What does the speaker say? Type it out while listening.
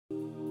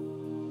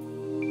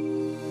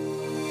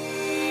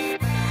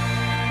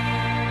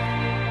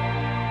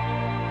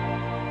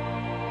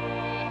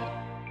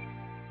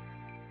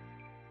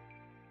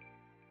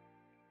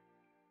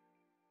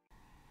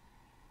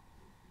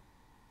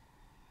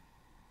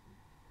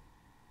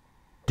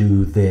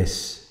Do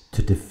this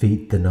to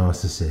defeat the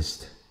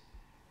narcissist.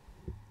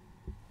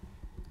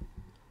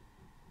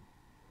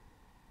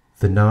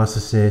 The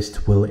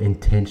narcissist will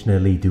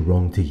intentionally do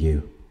wrong to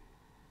you.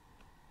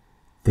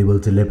 They will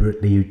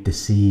deliberately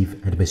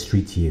deceive and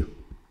mistreat you.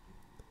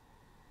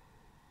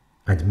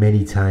 And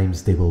many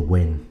times they will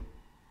win.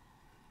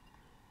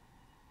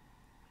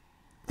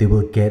 They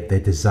will get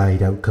their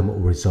desired outcome or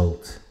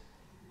result,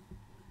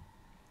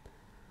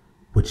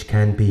 which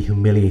can be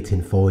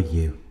humiliating for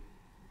you.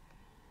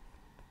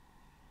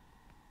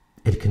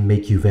 It can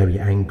make you very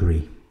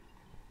angry.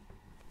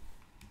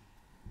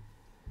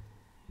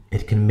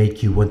 It can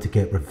make you want to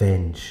get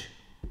revenge.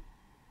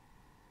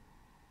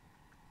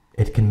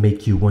 It can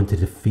make you want to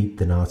defeat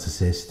the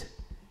narcissist.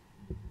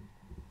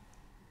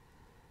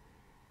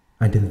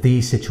 And in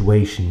these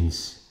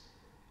situations,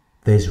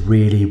 there's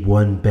really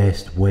one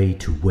best way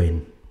to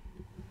win.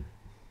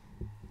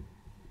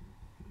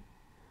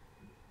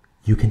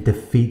 You can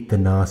defeat the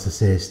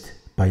narcissist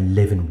by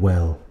living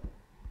well.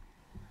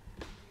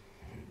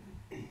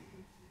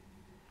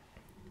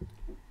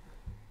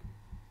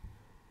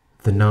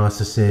 The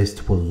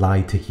narcissist will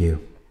lie to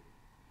you.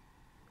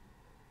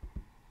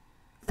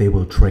 They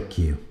will trick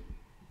you.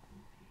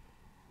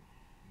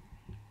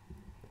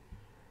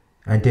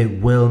 And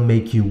it will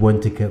make you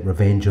want to get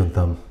revenge on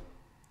them.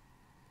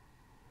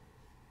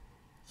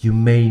 You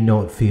may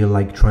not feel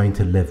like trying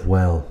to live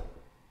well.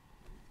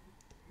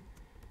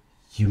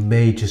 You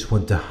may just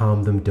want to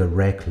harm them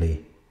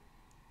directly.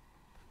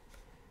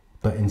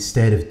 But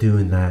instead of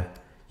doing that,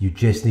 you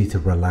just need to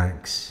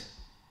relax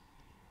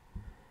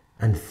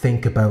and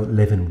think about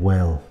living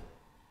well.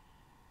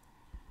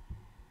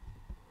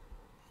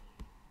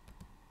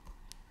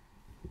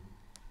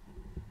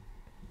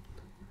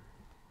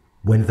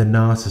 When the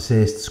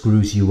narcissist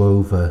screws you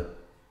over,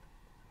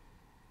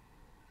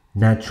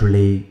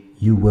 naturally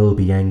you will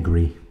be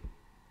angry.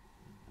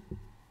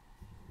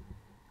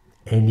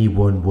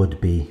 Anyone would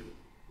be.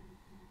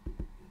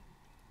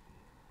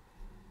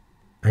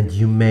 And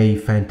you may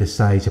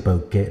fantasize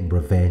about getting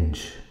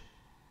revenge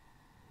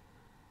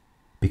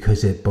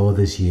because it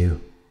bothers you,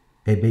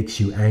 it makes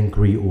you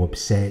angry or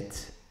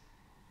upset.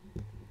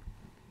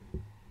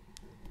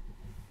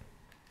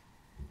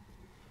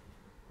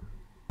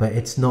 But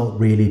it's not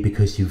really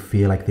because you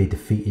feel like they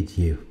defeated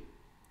you.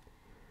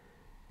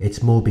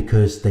 It's more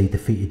because they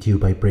defeated you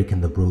by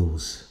breaking the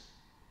rules.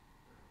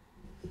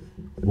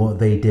 What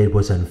they did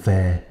was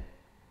unfair,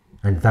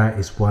 and that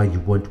is why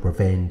you want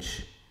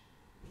revenge.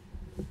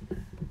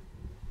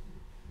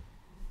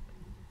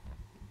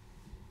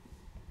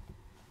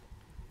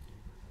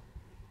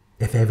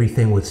 If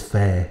everything was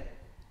fair,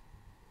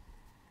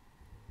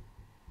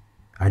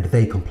 and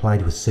they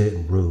complied with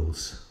certain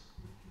rules,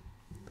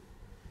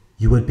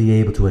 you would be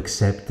able to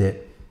accept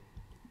it.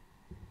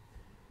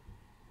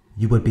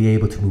 You would be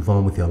able to move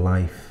on with your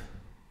life.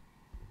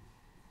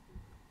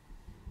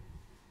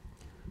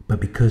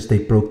 But because they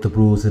broke the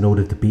rules in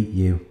order to beat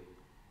you,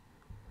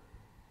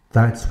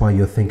 that's why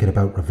you're thinking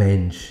about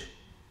revenge.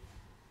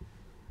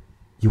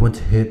 You want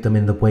to hurt them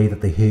in the way that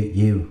they hurt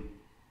you.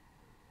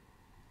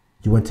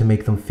 You want to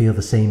make them feel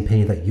the same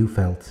pain that you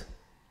felt.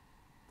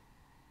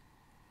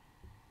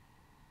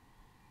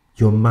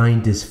 Your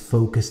mind is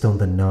focused on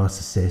the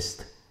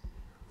narcissist.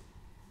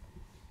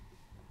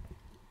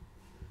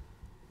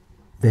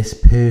 This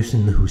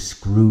person who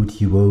screwed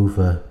you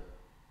over.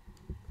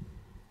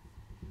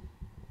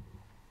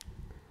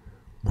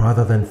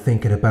 Rather than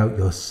thinking about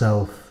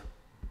yourself,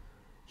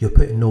 you're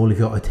putting all of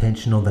your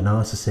attention on the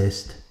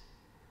narcissist,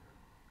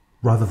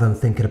 rather than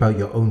thinking about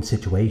your own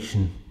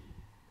situation.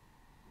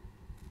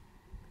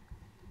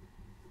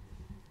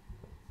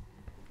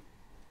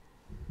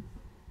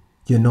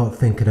 You're not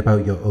thinking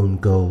about your own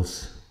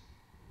goals.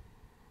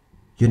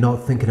 You're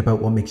not thinking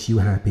about what makes you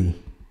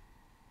happy.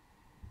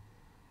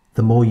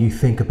 The more you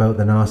think about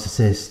the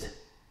narcissist,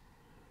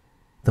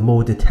 the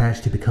more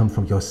detached you become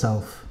from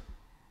yourself.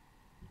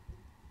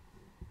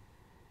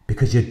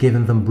 Because you're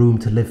giving them room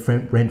to live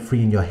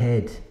rent-free in your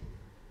head.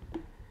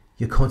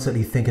 You're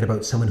constantly thinking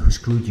about someone who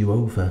screwed you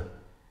over,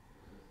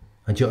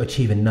 and you're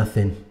achieving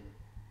nothing.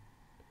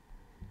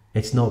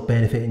 It's not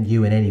benefiting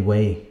you in any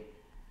way.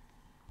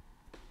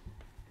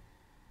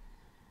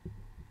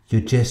 You're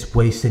just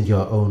wasting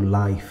your own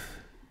life.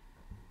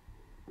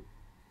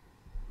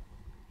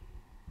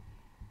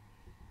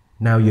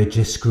 Now you're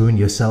just screwing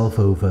yourself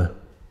over.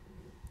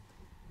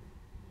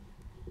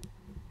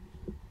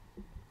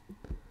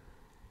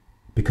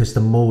 Because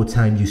the more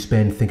time you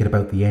spend thinking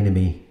about the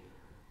enemy,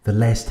 the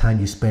less time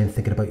you spend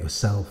thinking about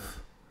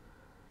yourself.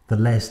 The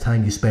less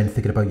time you spend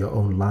thinking about your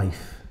own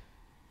life.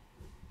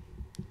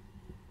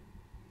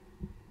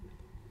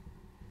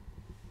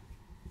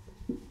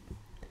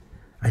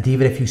 And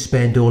even if you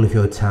spend all of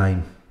your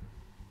time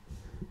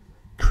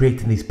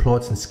creating these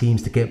plots and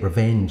schemes to get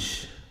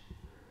revenge,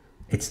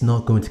 it's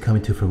not going to come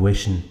into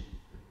fruition.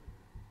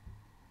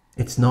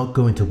 It's not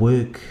going to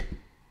work.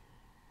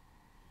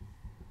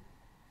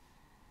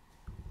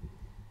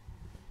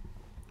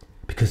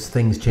 Because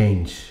things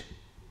change.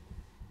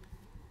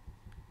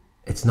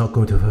 it's not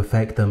going to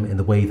affect them in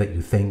the way that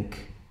you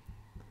think.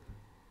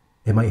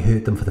 It might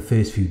hurt them for the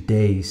first few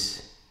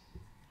days,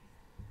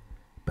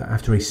 but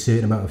after a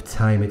certain amount of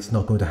time, it's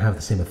not going to have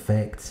the same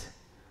effect.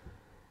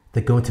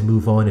 They're going to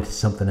move on into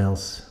something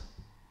else.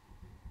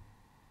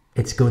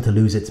 It's going to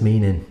lose its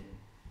meaning.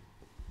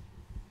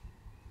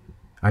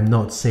 I'm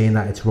not saying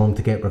that it's wrong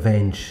to get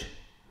revenge.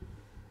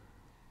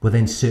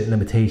 Within certain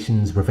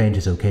limitations, revenge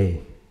is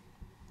okay.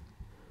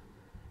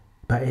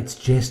 But it's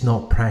just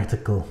not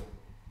practical.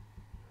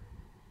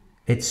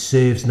 It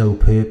serves no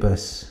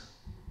purpose.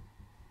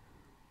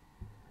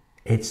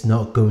 It's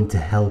not going to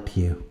help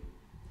you.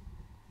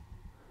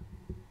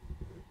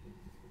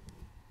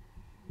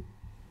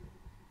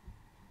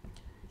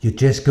 You're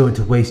just going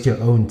to waste your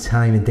own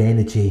time and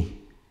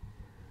energy,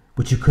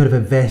 which you could have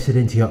invested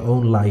into your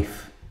own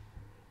life,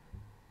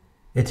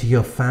 into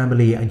your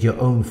family and your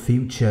own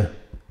future.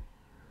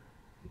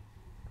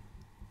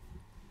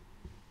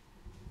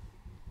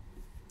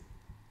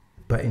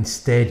 But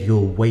instead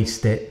you'll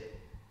waste it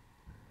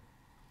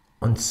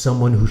on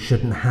someone who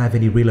shouldn't have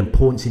any real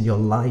importance in your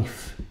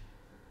life,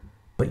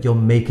 but you're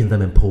making them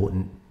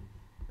important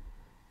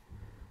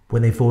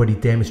when they've already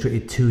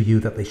demonstrated to you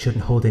that they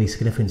shouldn't hold any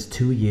significance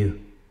to you.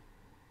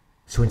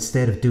 So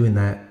instead of doing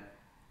that,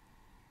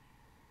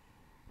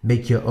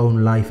 make your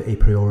own life a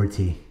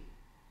priority.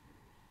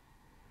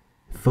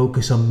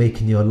 Focus on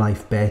making your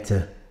life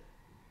better,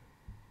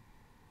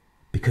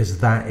 because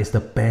that is the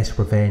best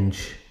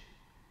revenge.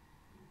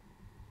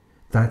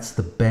 That's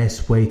the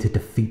best way to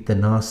defeat the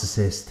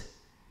narcissist.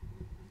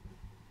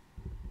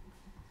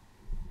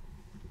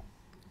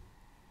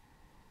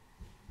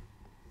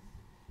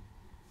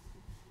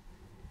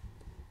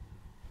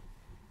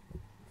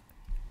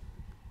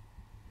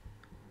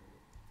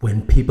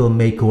 When people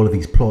make all of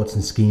these plots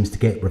and schemes to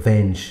get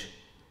revenge,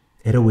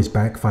 it always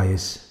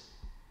backfires.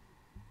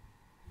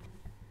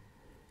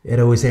 It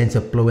always ends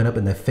up blowing up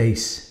in their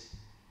face.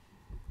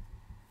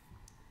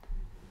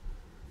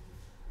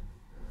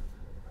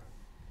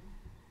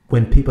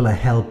 When people are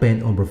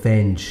hell-bent on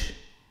revenge,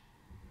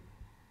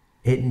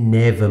 it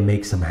never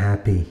makes them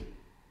happy.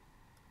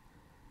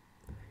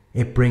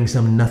 It brings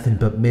them nothing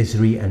but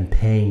misery and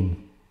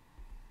pain.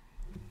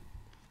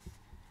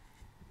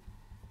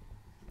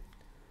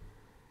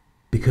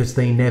 Because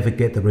they never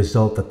get the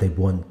result that they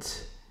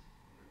want.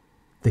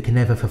 They can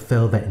never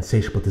fulfill their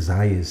insatiable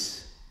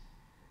desires.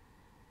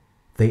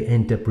 They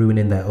end up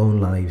ruining their own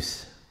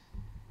lives.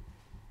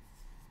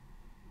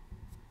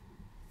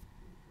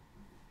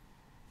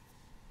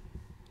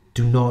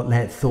 Do not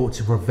let thoughts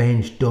of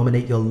revenge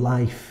dominate your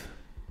life.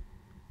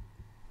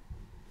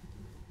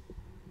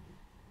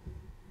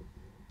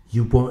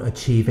 You won't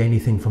achieve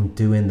anything from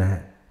doing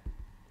that.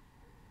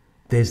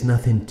 There's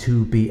nothing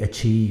to be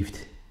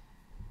achieved.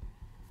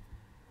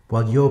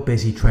 While you're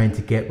busy trying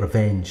to get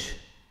revenge,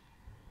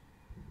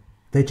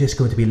 they're just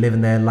going to be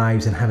living their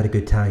lives and having a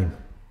good time,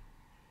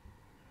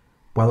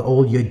 while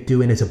all you're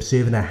doing is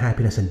observing their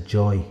happiness and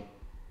joy,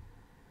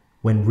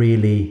 when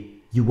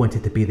really you want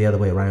it to be the other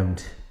way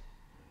around.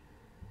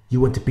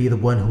 You want to be the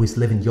one who is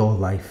living your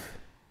life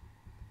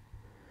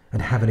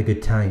and having a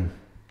good time,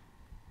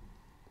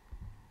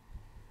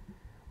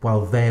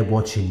 while they're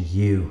watching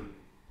you.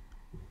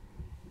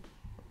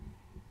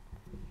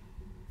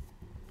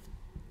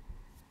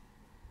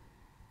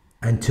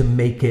 And to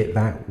make it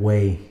that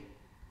way,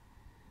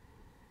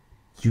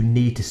 you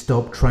need to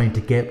stop trying to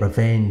get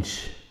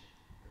revenge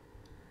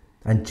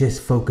and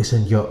just focus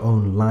on your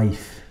own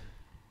life.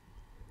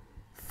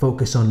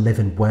 Focus on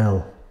living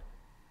well.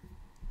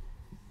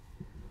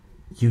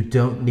 You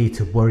don't need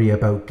to worry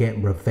about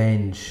getting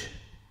revenge.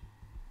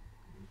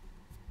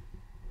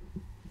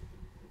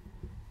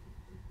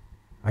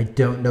 I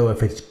don't know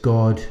if it's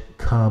God,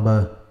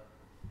 karma,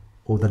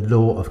 or the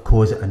law of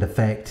cause and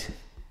effect,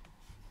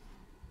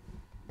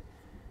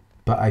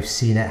 but I've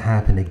seen it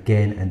happen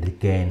again and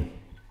again.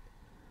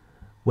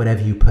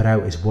 Whatever you put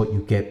out is what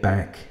you get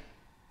back.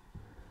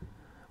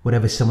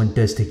 Whatever someone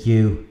does to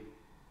you,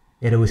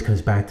 it always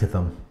comes back to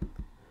them.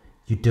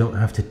 You don't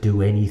have to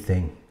do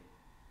anything.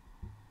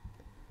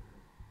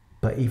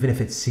 But even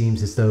if it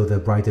seems as though they're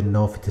riding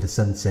off into the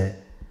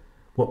sunset,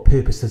 what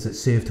purpose does it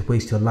serve to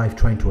waste your life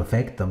trying to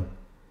affect them?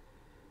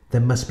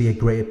 There must be a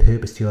greater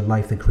purpose to your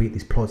life than create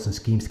these plots and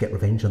schemes to get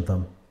revenge on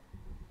them.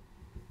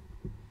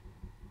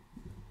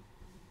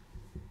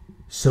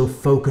 So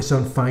focus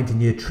on finding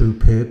your true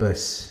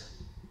purpose.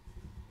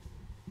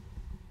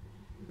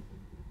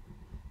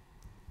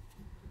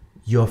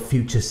 Your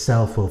future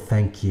self will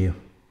thank you.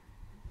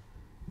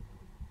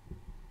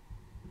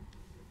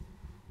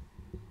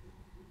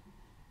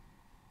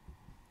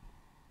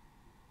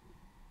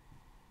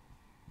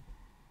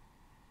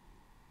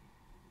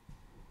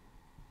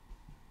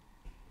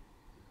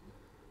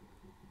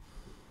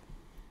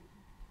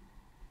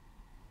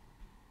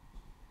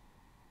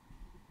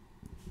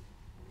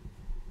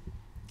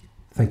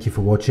 Thank you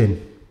for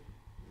watching.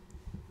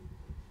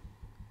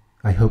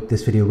 I hope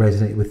this video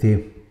resonated with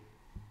you.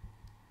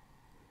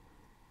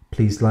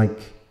 Please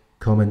like,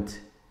 comment,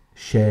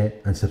 share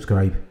and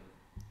subscribe.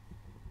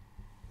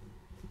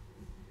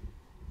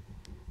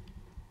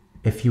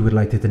 If you would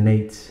like to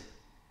donate,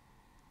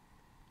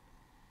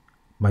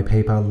 my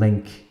PayPal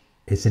link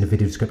is in the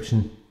video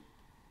description.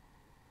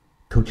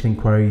 Coaching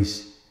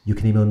inquiries, you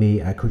can email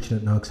me at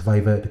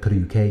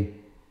coaching@narcsurvivor.co.uk.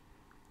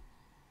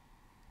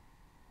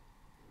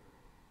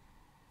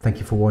 Thank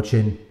you for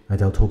watching,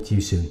 and I'll talk to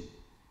you soon.